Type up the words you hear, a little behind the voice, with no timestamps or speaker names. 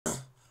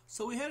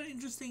So we had an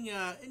interesting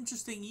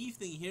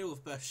evening here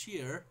with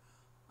Bashir.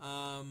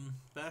 I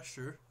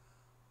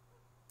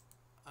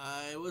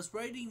was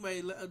I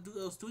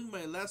was doing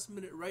my last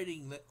minute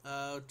writing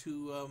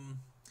to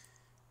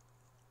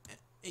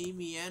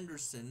Amy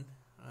Anderson,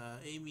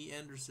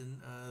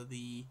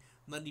 the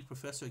Nutty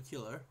Professor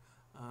Killer.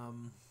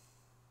 Um,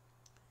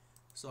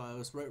 so I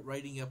was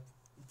writing up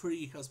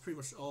I was pretty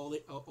much all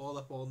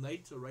up all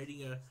night, so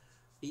writing a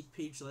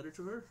 8-page letter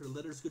to her. Her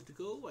letter's good to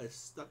go. I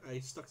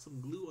stuck some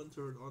glue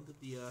onto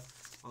the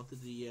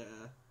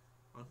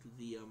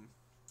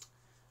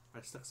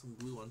I stuck some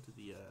glue onto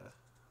the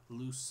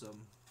loose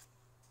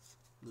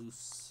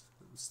loose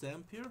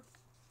stamp here.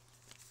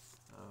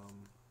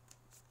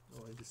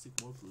 Oh, I just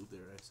stick more glue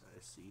there. I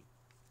see.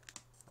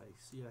 I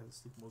have to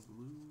stick more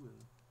glue,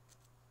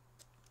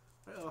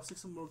 and I'll stick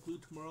some more glue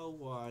tomorrow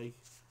while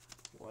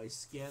I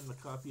scan the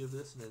copy of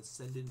this and then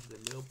send it into the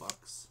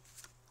mailbox.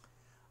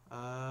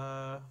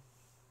 I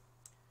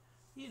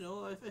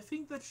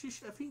think that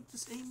I think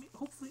this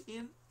hopefully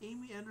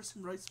Amy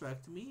Anderson writes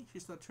back to me.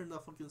 She's not turned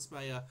off against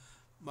my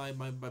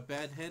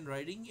bad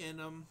handwriting,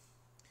 and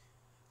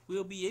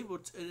we'll be able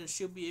to, and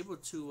she'll be able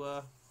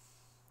to,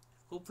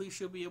 hopefully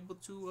she'll be able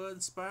to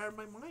inspire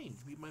my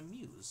mind, be my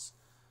muse.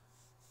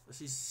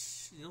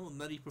 She's,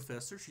 nutty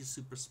professor. She's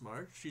super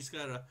smart. She's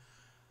got a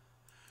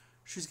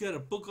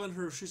book on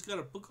her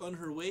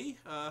way.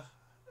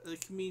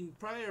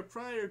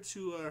 Prior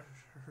to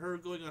her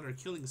going on her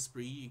killing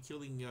spree,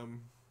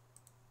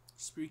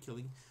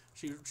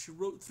 she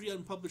wrote 3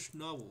 unpublished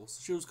novels.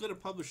 She was going to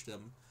publish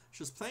them.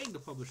 She was planning to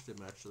publish them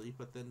actually,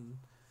 but then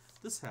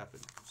this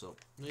happened. So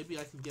maybe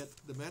I can get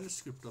the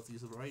manuscript of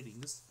these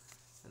writings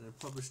and then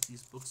publish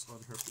these books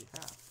on her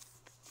behalf.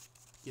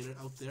 Get it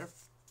out there.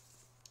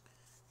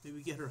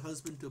 Maybe get her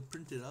husband to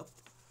print it up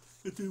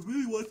if they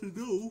really want to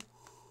know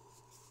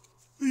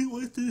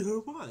what's in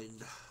her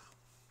mind.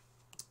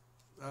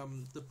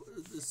 The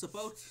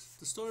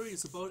story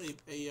is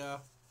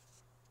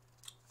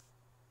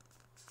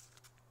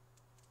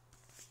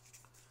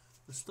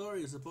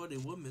about a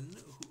woman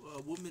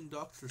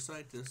doctor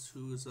scientist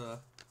who's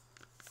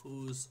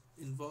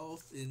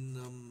involved in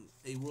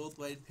a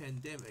worldwide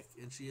pandemic,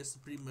 and she has to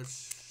pretty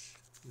much,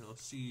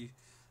 she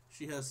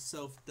has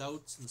self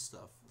doubts and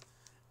stuff.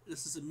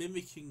 This is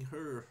mimicking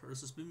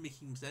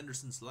Miss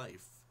Anderson's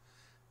life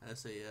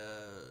as a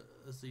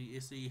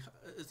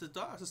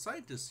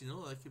scientist.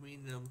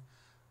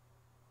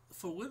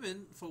 For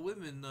women,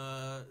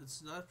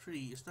 it's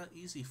not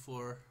easy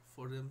for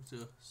them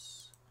to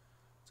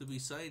be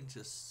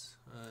scientists.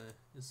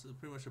 It's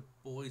pretty much a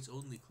boys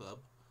only club.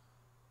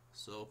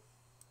 So,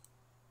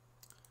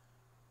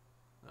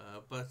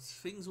 but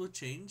things will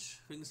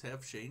change. Things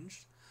have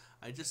changed.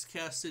 I just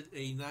casted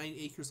a 9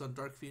 acres on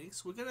Dark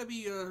Phoenix. We're gonna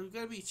be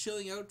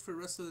chilling out for the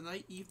rest of the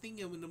night,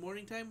 evening, and in the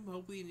morning time.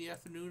 Hopefully, in the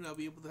afternoon, I'll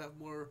be able to have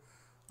more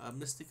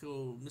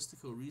mystical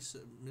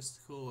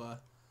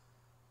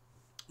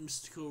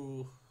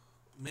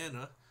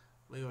mana.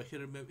 Maybe I'll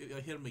hit him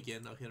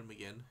again.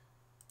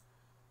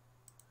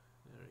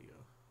 There we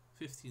go.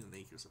 15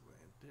 acres of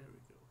land. There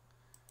we go.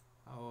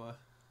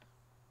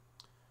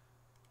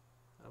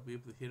 I'll be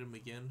able to hit him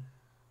again.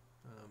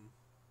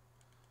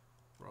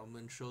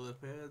 Romulan shoulder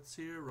pads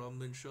here.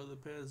 Romulan shoulder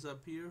pads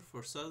up here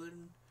for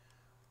southern.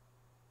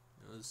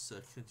 Let's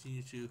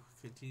continue to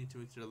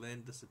make their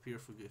land disappear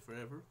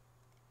forever.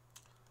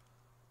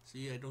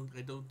 See, I don't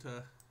build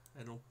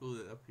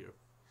it up here.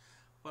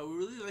 But we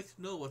really like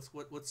to know what's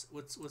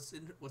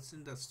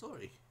in that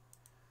story.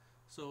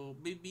 So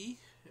maybe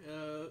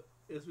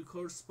as we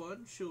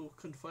correspond, she'll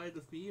confide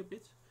with me a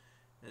bit,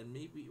 and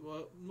maybe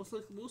most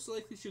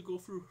likely she'll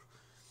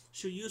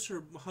use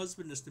her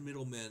husband as the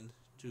middleman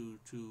to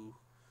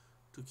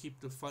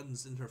keep the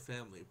funds in her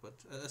family.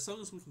 But as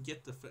long as we can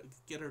get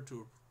her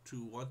to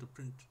want to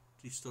print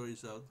these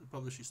stories out,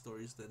 publish these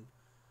stories, then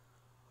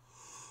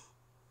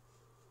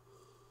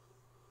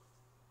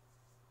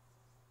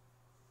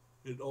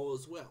it all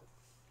is well.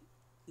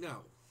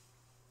 Now,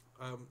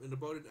 in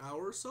about an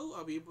hour or so,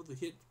 I'll be able to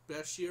hit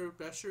Bashir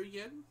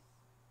again.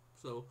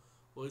 So,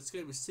 it's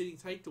gonna be sitting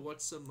tight to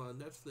watch some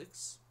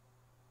Netflix.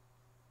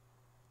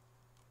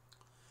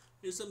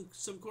 There's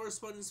some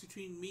correspondence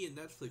between me and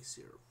Netflix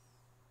here.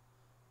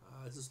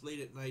 This is late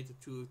at night at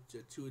 2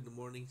 in the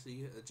morning.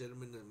 See, a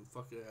gentleman, and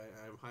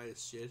I'm high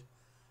as shit.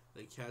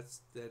 Then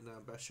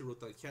Bashir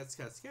wrote down cats.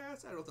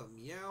 I wrote down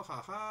meow,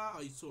 haha.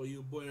 I saw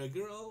you, boy and a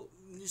girl.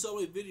 You saw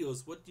my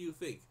videos. What do you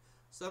think?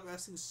 Stop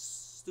asking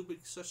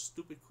such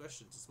stupid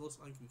questions. It's most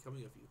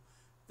unbecoming of you.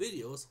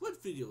 Videos?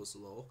 What videos,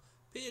 lol?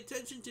 Pay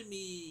attention to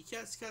me.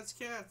 Cats.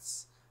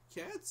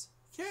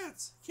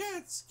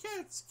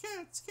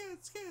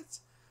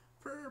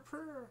 Purr.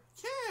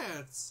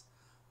 Cats.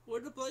 Where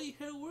the bloody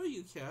hell were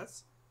you,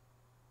 cats?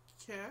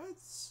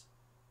 Cats?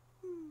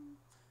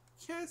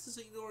 Cats is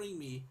ignoring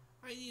me.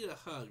 I need a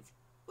hug.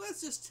 Well,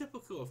 that's just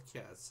typical of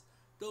cats.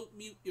 Don't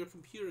mute your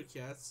computer,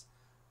 cats.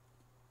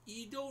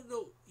 You don't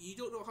know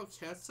how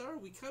cats are?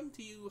 We come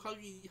to you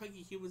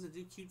huggy humans and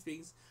do cute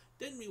things,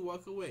 then we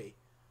walk away.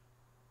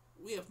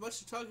 We have much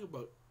to talk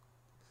about.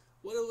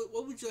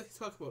 What would you like to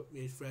talk about,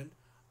 my friend?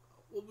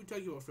 What were we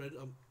talking about, friend?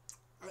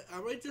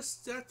 Am I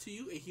just that to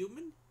you, a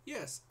human?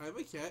 Yes, I'm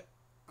a cat.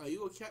 Are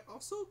you a cat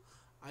also?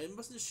 I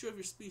mustn't sure of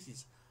your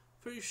species.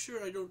 Pretty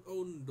sure I don't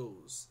own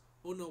those.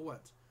 Oh no,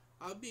 what?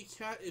 I'll be a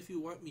cat if you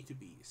want me to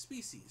be.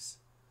 Species.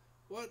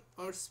 What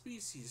are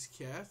species,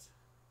 cat?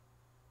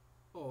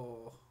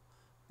 Oh,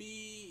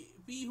 be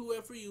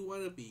whoever you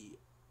want to be.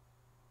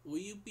 Will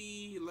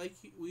you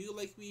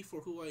like me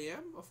for who I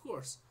am? Of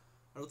course.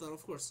 I wrote down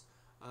of course.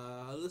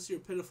 Unless you're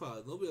a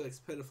pedophile. Nobody likes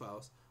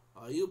pedophiles.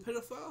 Are you a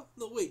pedophile?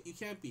 No, wait, you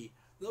can't be.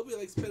 Nobody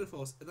likes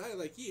pedophiles, and I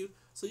like you,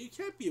 so you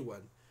can't be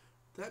one.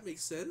 That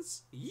makes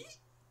sense. Yeet.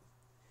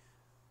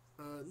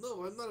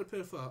 No, I'm not a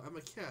pedophile. I'm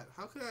a cat.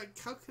 How can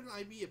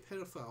I be a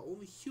pedophile?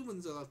 Only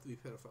humans are allowed to be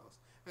pedophiles.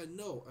 And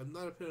no, I'm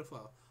not a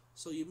pedophile.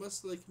 So you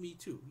must like me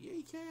too.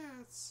 Yay,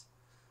 cats!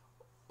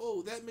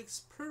 Oh, that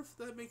makes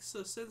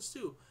sense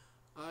too.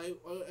 I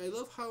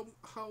love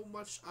how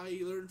much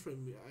I learned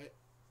from you.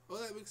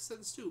 That makes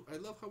sense too. I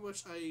love how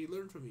much I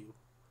learned from you.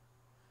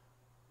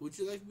 Would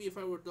you like me if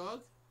I were a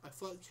dog? I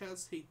thought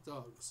cats hate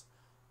dogs.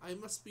 I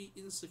must be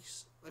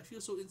insecure. I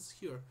feel so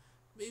insecure.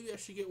 Maybe I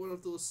should get one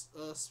of those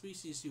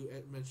species you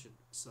mentioned.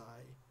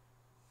 Sigh.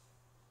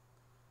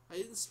 I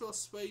didn't spell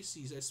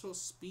species. I spelled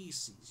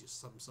species. You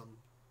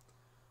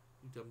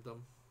you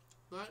dum.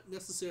 Not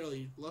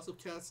necessarily. Lots of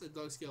cats and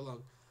dogs get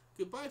along.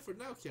 Goodbye for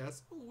now,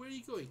 cats. Oh, where are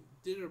you going?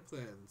 Dinner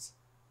plans.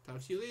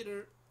 Talk to you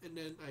later. And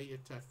then I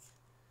attack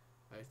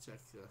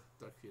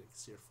Dark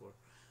Phoenix here for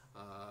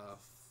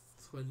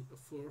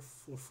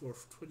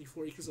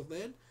 24 acres of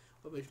land.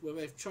 When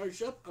I've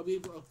charged up, I'll be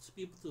able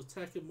to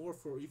attack him more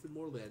for even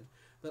more land.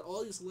 But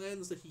all these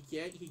lands that he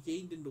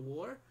gained in the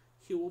war,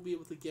 he won't be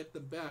able to get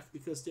them back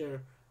because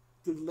the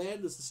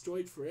land is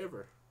destroyed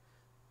forever.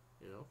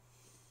 You know.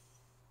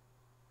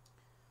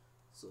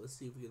 So let's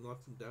see if we can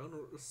knock them down,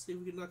 or let's see if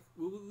we can knock.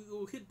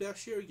 We'll hit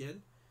Bashir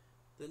again,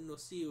 then we'll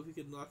see if we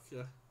can knock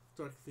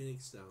Dark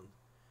Phoenix down,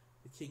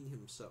 the king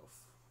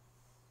himself.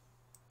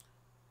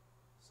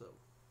 So,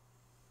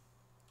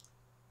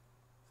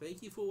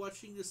 thank you for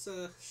watching this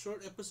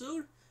short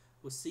episode.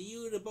 We'll see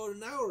you in about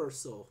an hour or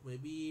so.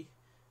 Maybe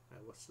I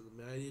watch the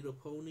My Little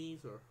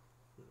Ponies or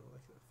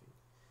that kind of thing.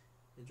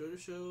 Enjoy the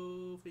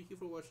show. Thank you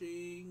for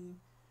watching.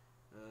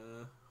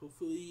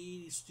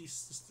 Hopefully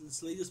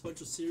this latest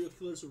bunch of serial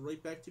killers will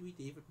write back to me.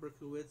 David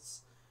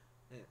Berkowitz,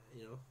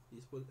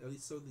 at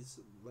least some of these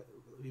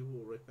people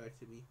will write back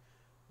to me,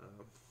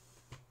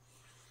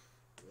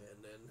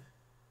 and then